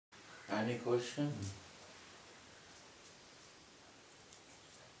Any question?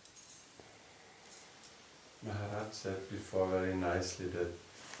 Maharaj said before very nicely that,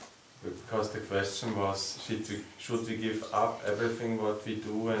 because the question was, should we give up everything what we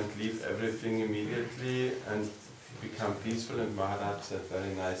do and leave everything immediately and become peaceful? And Maharaj said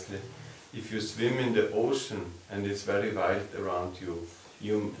very nicely, if you swim in the ocean and it's very wild around you,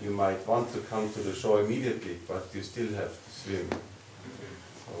 you might want to come to the shore immediately, but you still have to swim.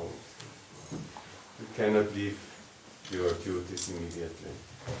 So you cannot leave your duties immediately.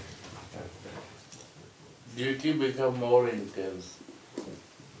 Duty become more intense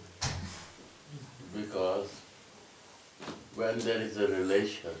because when there is a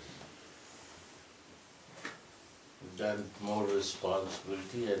relation, then more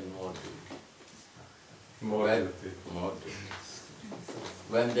responsibility and more duty. More duty. More duties.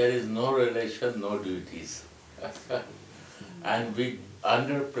 When there is no relation, no duties. And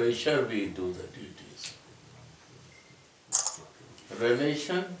under pressure we do the duties.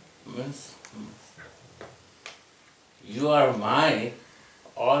 Relation means you are mine,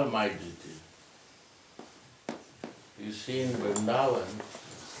 all my duty. You see in Vrindavan,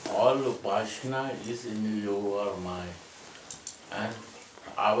 all Upasana is in you or mine. And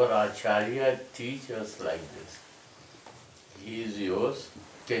our Acharya teach us like this. He is yours,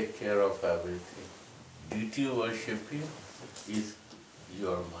 take care of everything. Duty to worship you is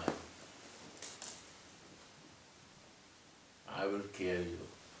your mine. I will care you.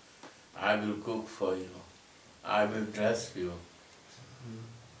 I will cook for you. I will dress you.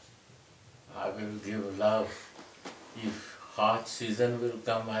 I will give love. If hot season will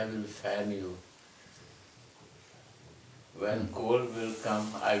come, I will fan you. When cold will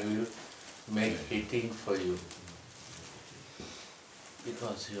come, I will make heating for you.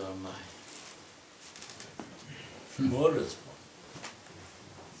 Because you are mine. More responsibility.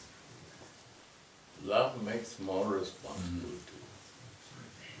 Love makes more responsibility.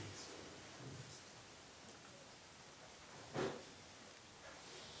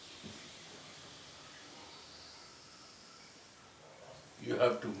 You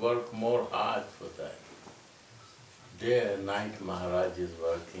have to work more hard for that. Day and night Maharaj is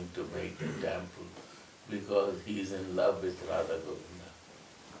working to make a temple because he is in love with Radha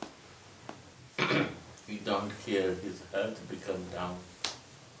Govinda. He don't care, his health become down.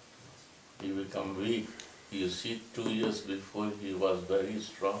 He become weak. You see, 2 years before he was very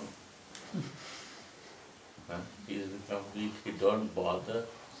strong. He has become weak, he don't bother.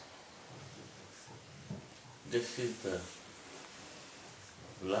 This is the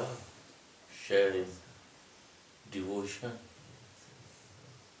love, sharing, devotion,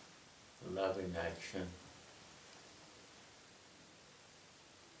 love in action.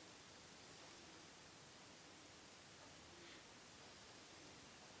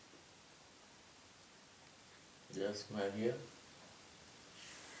 Yes, my dear.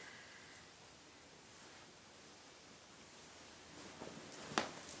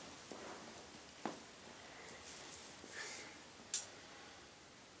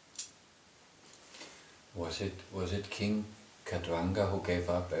 Was it King Khatvanga who gave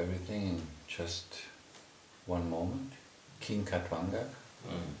up everything in just one moment? King Khatvanga?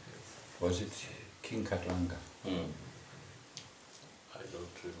 Was it King Khatvanga? I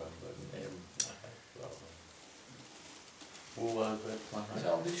don't remember the name. Who was that Maharaj?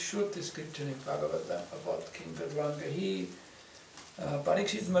 There's only short description in Bhagavatam about King Khatvanga.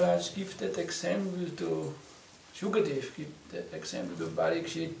 Parikshit Maharaj gives that example to Shukadev, give that example to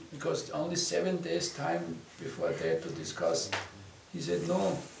Parikshit because only 7 days time before that to discuss. He said,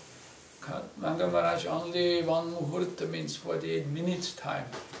 no, Khatvanga Maharaj only one muhurta means 48 minutes time.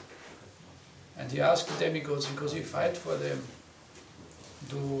 And he asked the demigods because he fight for them.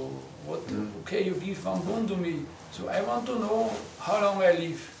 Okay, you give one boon to me, so I want to know how long I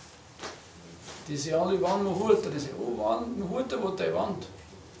live. They say only one muhurta. They say, oh, one muhurta what I want.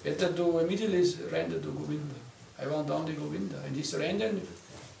 Better to immediately surrender to Govinda. I want only Govinda. And he surrendered and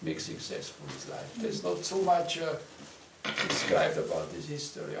makes successful his life. There's not so much described about this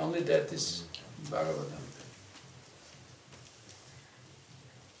history. Only that is Bhagavatam.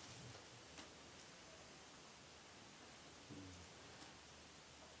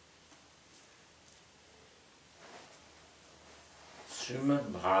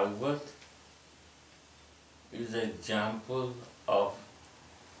 Srimad Bhagavat is an example of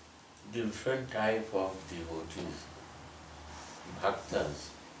different type of devotees, bhaktas,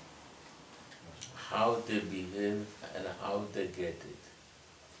 how they behave and how they get it,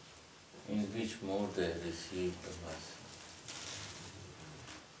 in which mode they receive the mercy.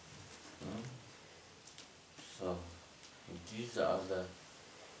 So, these are the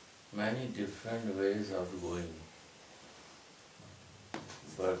many different ways of going,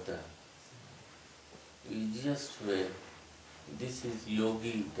 but the easiest way, this is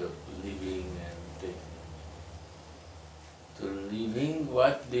yogi the living and taking. To living,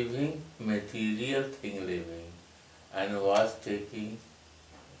 what living? Material thing living, and was taking,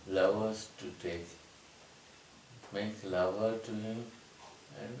 lovers to take. Make lover to him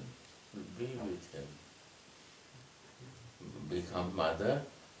and be with him. Become mother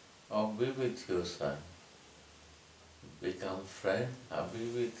or be with your son. Become friend or be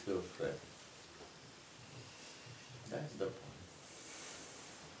with your friend. That's the point.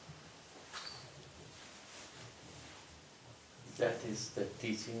 That is the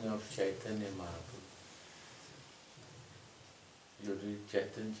teaching of Chaitanya Mahaprabhu. You read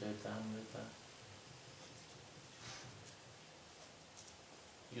Chaitanya Charitamrita,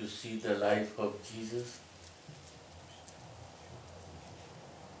 you see the life of Jesus.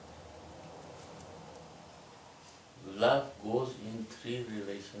 Love goes in three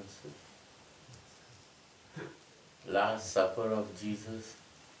relationships. Last Supper of Jesus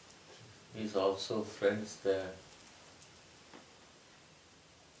is also friends there.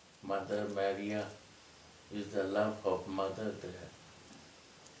 Mother Maria is the love of mother there,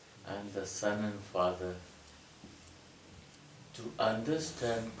 and the son and father. To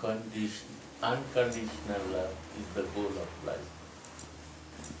understand unconditional love is the goal of life.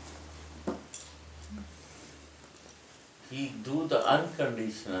 He do the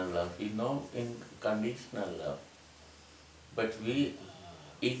unconditional love, he know conditional love. But we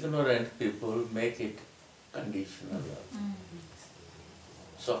ignorant people make it conditional love.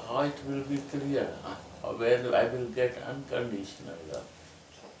 So how it will be clear? Where I will get unconditional love?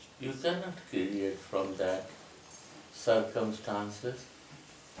 You cannot create from that circumstances.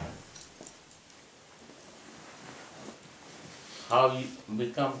 How you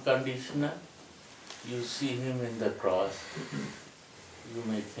become conditional? You see him in the cross, you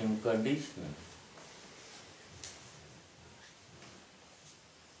make him conditional.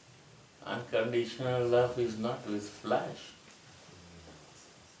 Unconditional love is not with flesh.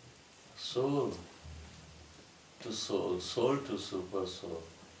 Soul to soul, soul to super soul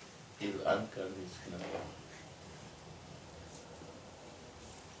is unconditional love.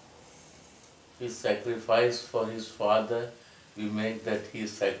 He sacrificed for his father, we make that he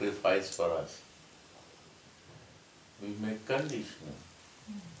sacrificed for us. We make conditional.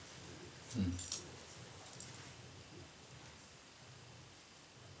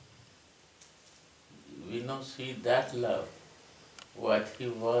 We now see that love, what he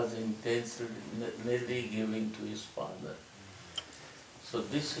was intentionally giving to his father. So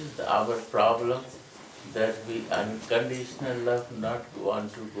this is our problem, that we unconditional love not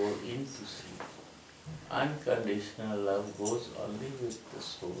want to go into see. Unconditional love goes only with the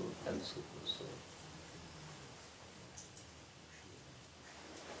soul and super soul.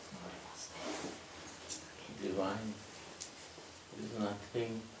 Divine is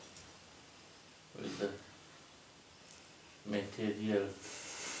nothing with the material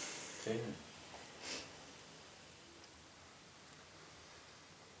thing.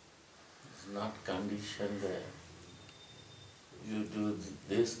 It's not conditioned there. You do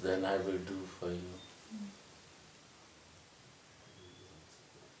this, then I will do for you.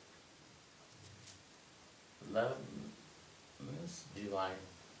 Love means divine.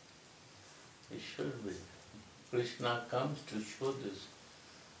 It should be. Krishna comes to show this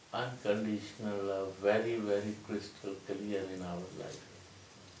unconditional love very, very crystal clear in our life.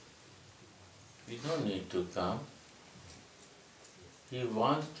 We don't need to come. He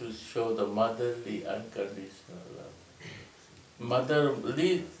wants to show the motherly unconditional love.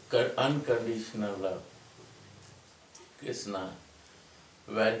 Motherly unconditional love. Krishna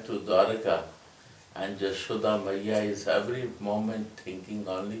went to Dwarka and Jashoda Maiya is every moment thinking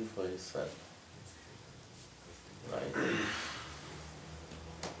only for his son. Right?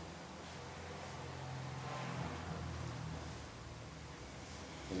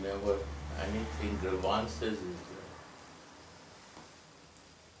 Never anything grievances is there.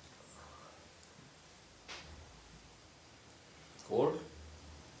 Cold?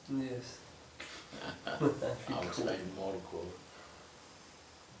 Yes. Outside more cold.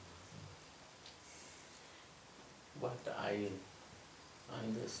 But I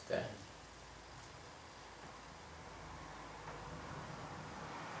understand.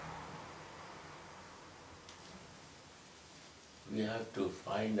 We have to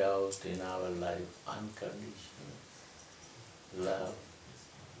find out in our life unconditional love,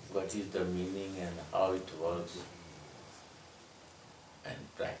 what is the meaning and how it works,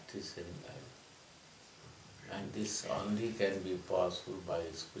 and practice in life. And this only can be possible by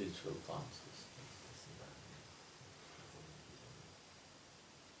spiritual consciousness.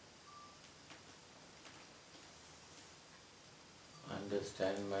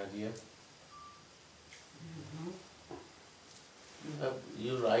 Understand, my dear?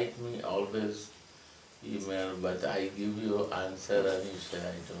 You write me always email, but I give you answer and you say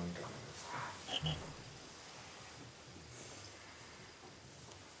I don't understand.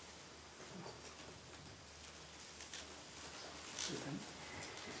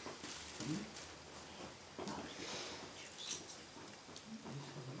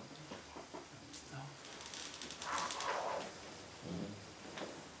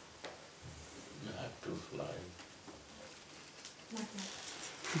 You have to fly.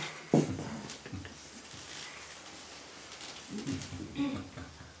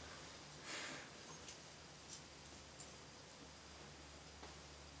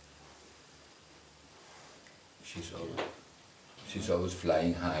 She's always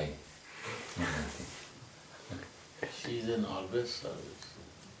flying high. She's in always service.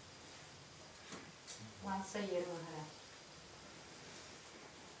 Once a year, Maharaj.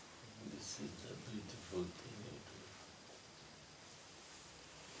 This is the beautiful thing you do.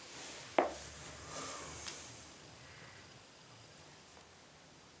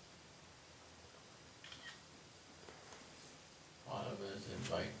 Always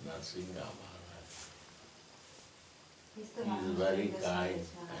invite Narasimha Maharaj. He's He is very kind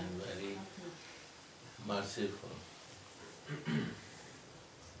and very merciful. I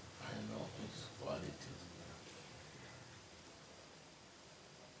know his qualities.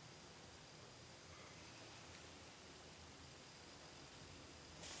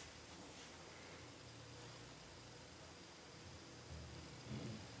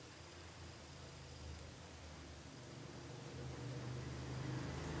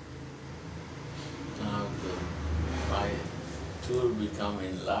 Now my tour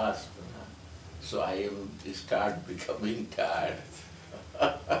becoming last, so I am start becoming tired.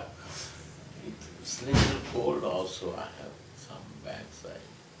 It's little cold also. I have some backside,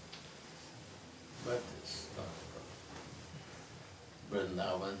 but it's not a problem.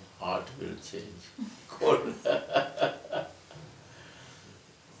 Vrindavan hot will change cold.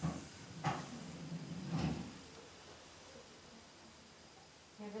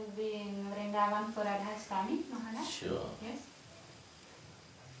 You will be in Vrindavan for Radhastami, Maharaj? Sure. Yes?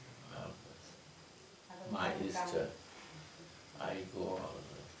 My Easter, I go all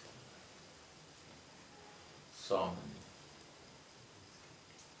the song.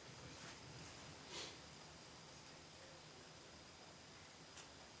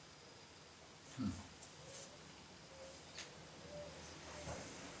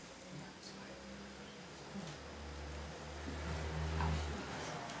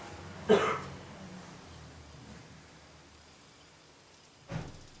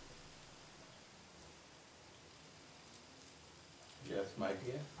 Yes, my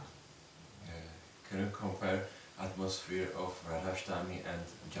dear. Can you compare atmosphere of Radhashtami and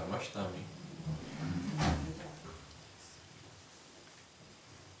Jamashtami?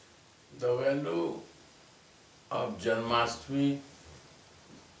 The value of Janmashtami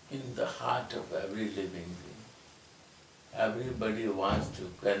in the heart of every living being. Everybody wants to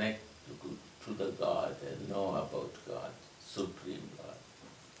connect to the God and know about God, Supreme God.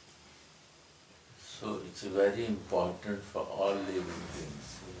 So it's very important for all living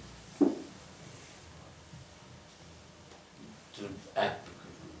beings to act.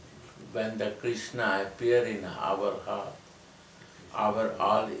 When the Krishna appear in our heart, our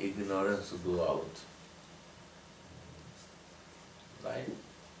all ignorance go out. Right?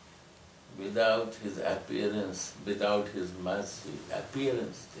 Without his appearance, without his mercy,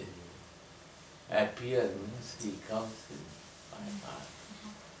 appearance there. Appear means he comes in my heart.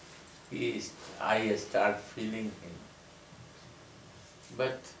 I start feeling him.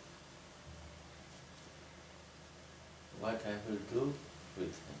 But what I will do with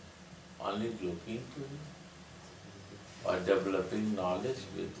him? Only looking to him or developing knowledge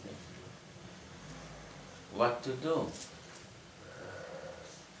with him? What to do?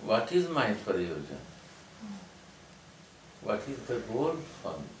 What is my prayojan? What is the goal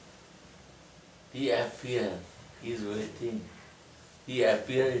for me? He appears, he is waiting. He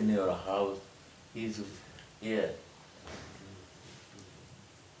appears in your house, he is here.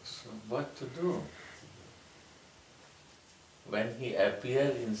 So what to do? When he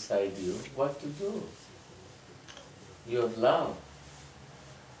appears inside you, what to do? Your love,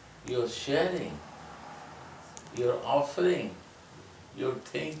 your sharing, your offering, your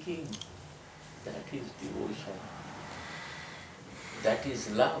thinking, that is devotion. That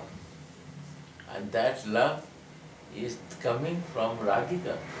is love. And that love is coming from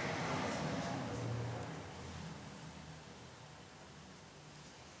Radhika.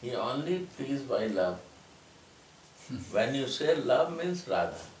 He only pleased by love. When you say love means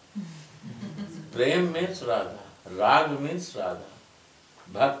Radha. Prem means Radha. Rag means Radha.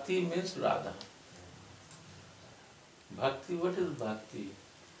 Bhakti means Radha. Bhakti, what is Bhakti?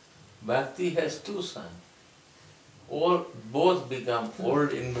 Bhakti has two sons. Both become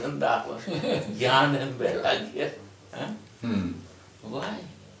old in Vrindavan, Jnana and Vairagya. Huh? Why?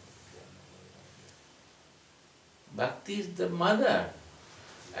 Bhakti is the mother,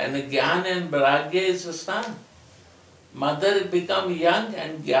 and Jnana and Vairagya is the son. Mother become young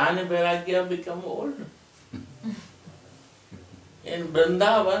and Jnana and Vairagya become old. In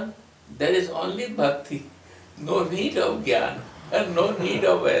Vrindavan, there is only Bhakti, no need of Jnana and no need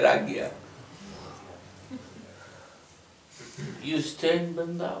of Vairagya. You stay in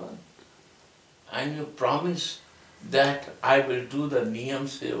Vrindavan and you promise that I will do the Niyam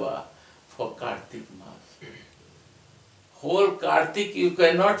Seva for Kartik Maas. Whole Kartik you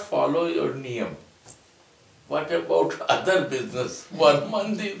cannot follow your Niyam. What about other business? 1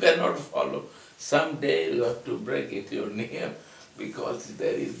 month you cannot follow. Someday you have to break it, your Niyam, because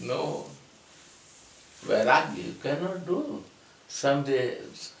there is no Vairagya, you cannot do. Someday,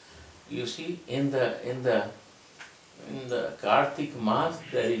 you see, in the Kartik Maas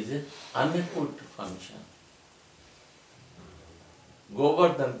there is an Annakut function.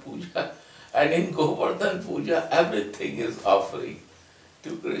 Govardhan Puja. And in Govardhan Puja everything is offering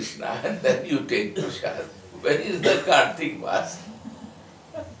to Krishna and then you take prasad. Where is the Kartik Maas?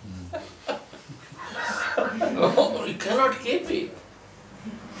 No, you cannot keep it.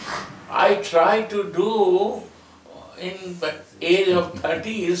 I try to do in the age of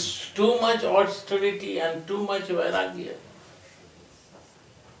 30 is too much austerity and too much vairagya.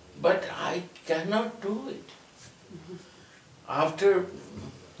 But I cannot do it. After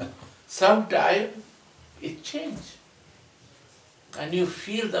some time, it changes. And you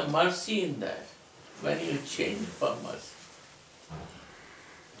feel the mercy in that when you change for mercy.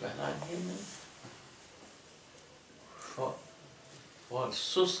 Vairagya means for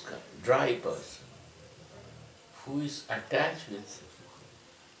suska, dry person, who is attached with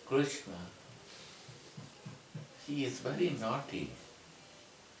Krishna, he is very naughty.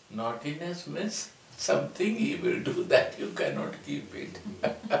 Naughtiness means something he will do that you cannot keep it.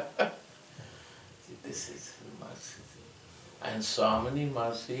 This is mercy. And Swamini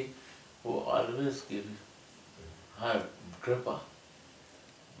Mercy, who always gives her kripa,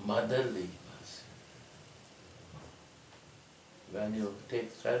 motherly mercy. When you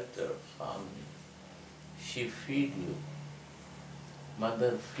take shelter of Swamini, she feed you.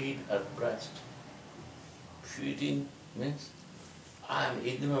 Mother feed her breast. Feeding means I am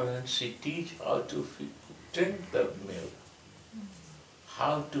ignorant, she teach how to drink the milk.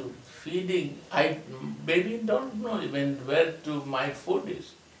 How to feeding, baby don't know even where to my food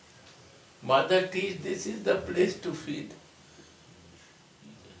is. Mother teach this is the place to feed.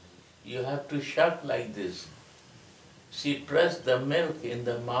 You have to suck like this. She pressed the milk in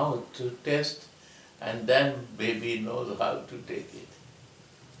the mouth to taste and then baby knows how to take it.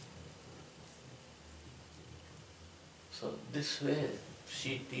 So this way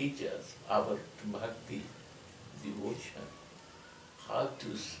she teaches our bhakti, devotion, how to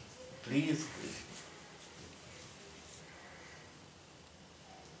please Krishna.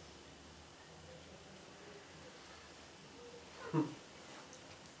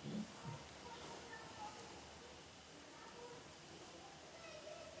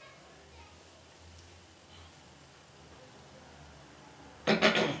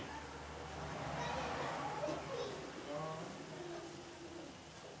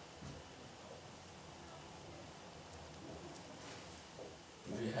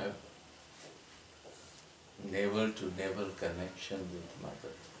 We have navel-to-navel connection with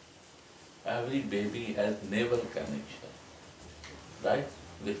mother. Every baby has navel connection, right,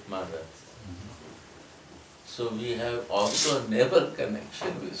 with mother. So we have also navel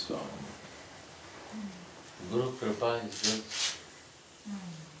connection with Swami. Guru Kripa is just,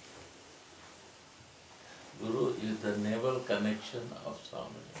 Guru is the navel connection of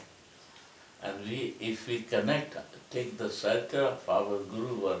Swami. And if we connect, take the shelter of our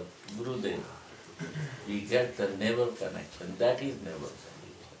Guru or Gurudev, we get the navel connection. That is navel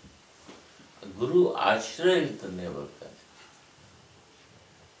connection. Guru Ashraya is the navel connection.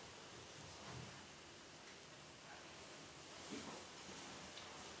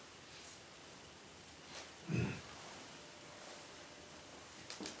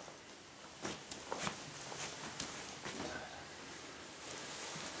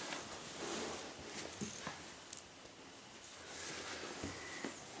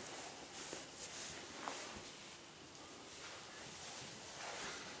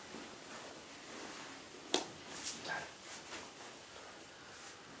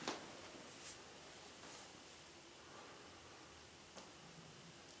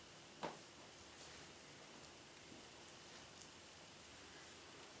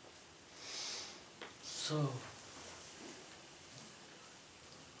 So,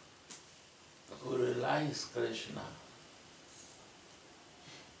 who realized Krishna,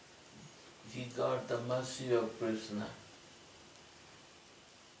 he got the mercy of Krishna.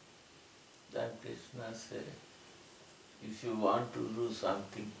 Then Krishna said, if you want to do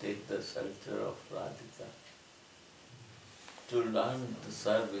something, take the shelter of Radhika. To learn the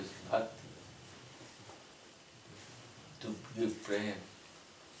service, bhakti, to give prayers.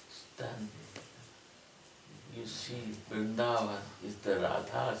 Then you see, Vrindavan is the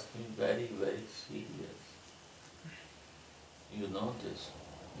Radha very, very serious. You know this.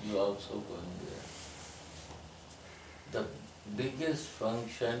 You also going there. The biggest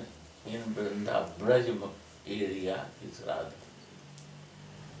function in Vrindavan, Braj area is Radha.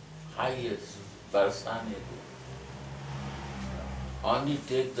 Highest, Barsane. Only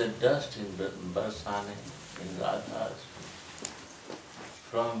take the dust in Barsane, in Radha.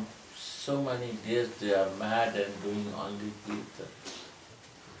 From so many days they are mad and doing only kirtan.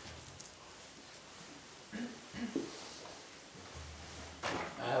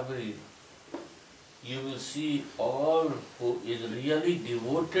 You will see all who is really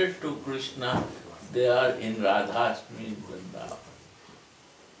devoted to Krishna, they are in Radhashtami in Vrindavan.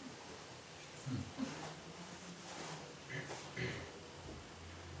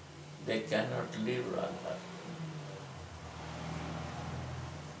 They cannot leave Radha.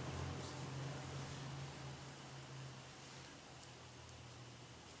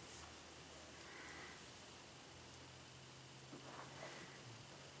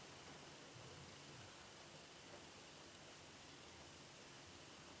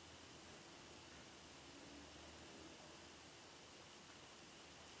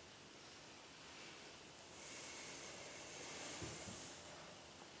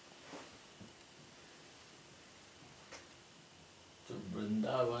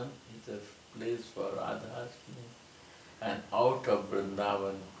 Vrindavan is a place for Radhashtami, and out of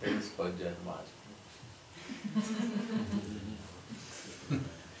Vrindavan, place for Janmashtami.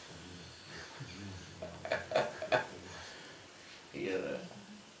 Here,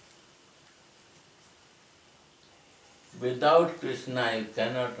 without Krishna you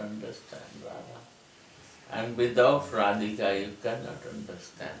cannot understand Radha, and without Radhika you cannot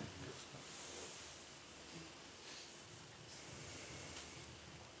understand.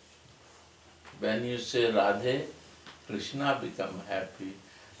 When you say Radhe, Krishna become happy,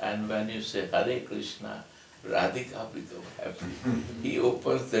 and when you say Hare Krishna, Radhika become happy. He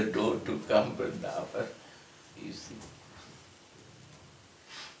opens the door to come Vrindavan. You see.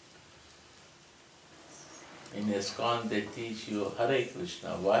 In ISKCON they teach you Hare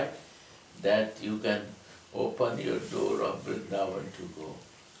Krishna. Why? That you can open your door of Vrindavan to go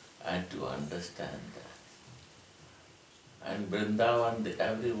and to understand that. And Vrindavan,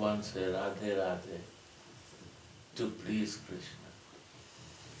 everyone say Radhe Radhe to please Krishna.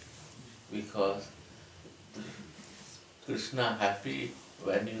 Because Krishna happy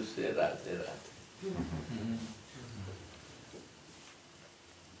when you say Radhe Radhe.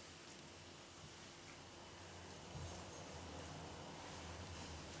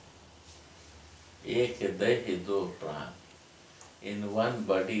 Ek dehi do pran. In one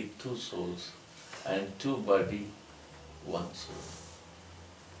body, two souls, and two body, one soul.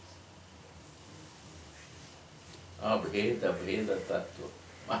 Abheda tattva.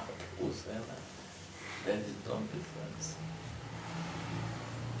 Mahaprabhu said there is no difference.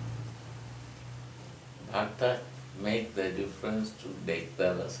 Bhakta make the difference to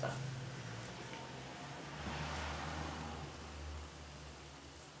Dekta Rasa.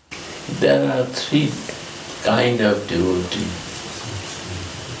 There are three kind of devotee.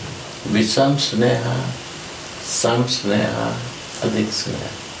 Visam Sneha, Sam Sneha, Adhik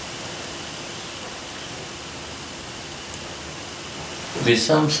Sneha.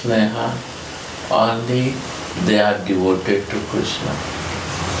 Visam Sneha, only they are devoted to Krishna.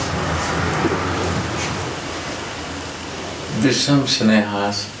 Visam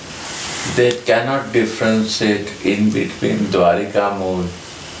Snehas, they cannot differentiate in between Dwarika mood,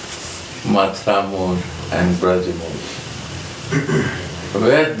 Mathura mood and Braj mood.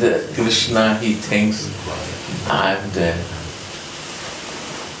 Where the Krishna, he thinks, I am there.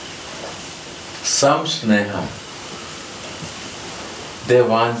 Some Sneha, they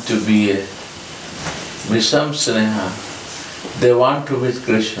want to be a Visam Sneha, they want to be with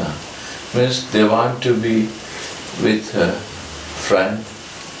Krishna, means they want to be with a friend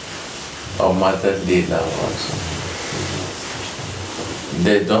or Mother Leela also.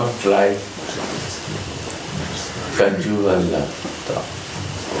 They don't like conjugal love.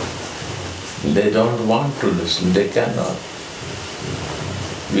 They don't want to listen, they cannot.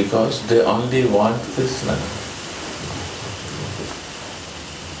 because they only want Krishna.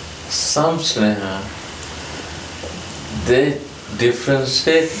 Some sneha, they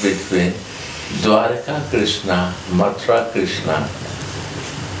differentiate between Dwarka Krishna, Mathura Krishna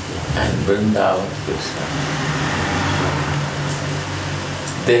and Vrindavan Krishna.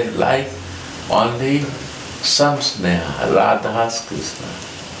 They like only some sneha, Radha's Krishna.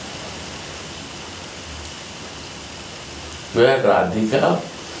 Where Radhika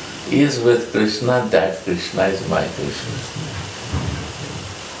is with Krishna, that Krishna is my Krishna.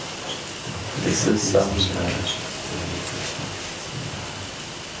 This is some sneha.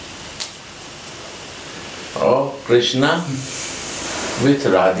 Or Krishna with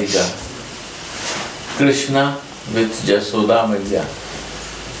Radhika, Krishna with Jasoda Maiya,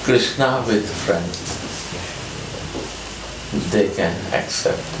 Krishna with friends. They can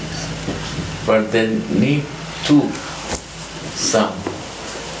accept this. But they need some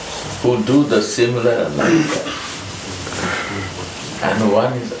who do the similar like that. And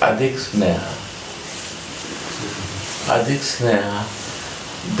one is Adhik Sneha. Adhik Sneha,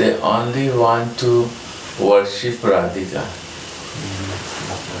 they only want to worship Radhika.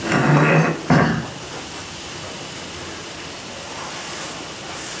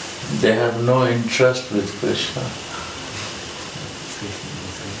 They have no interest with Krishna.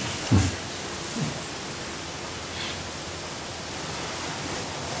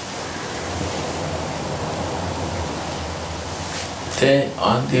 They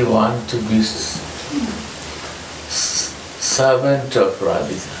only want to be servant of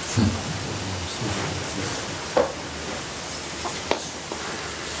Radhika.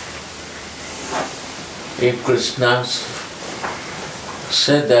 If Krishna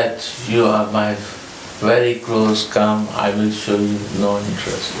said that you are my very close, come, I will show you no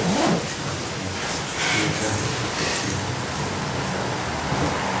interest.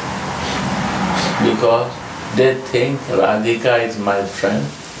 Because they think Radhika is my friend.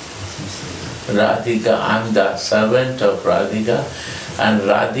 Radhika, I am the servant of Radhika, and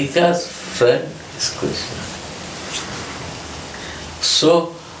Radhika's friend is Krishna.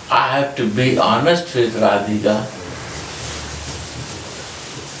 So I have to be honest with Radhika.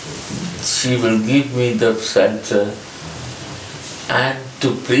 She will give me the shelter, and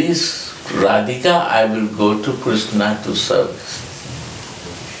to please Radhika, I will go to Krishna to service.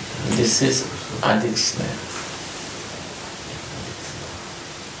 This is Adhik Sneha.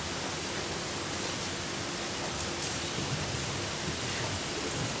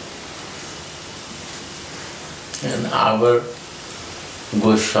 And our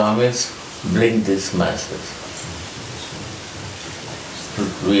Goswamis bring this message.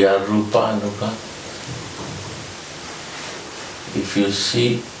 We are Rupa Anuga. If you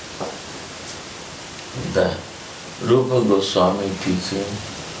see the Rupa Goswami teaching,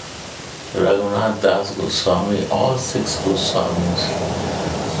 Raghunath Das Goswami, all 6 Goswamis,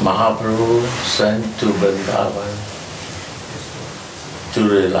 Mahaprabhu sent to Vrindavan to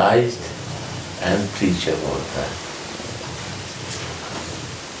realize and preach about that.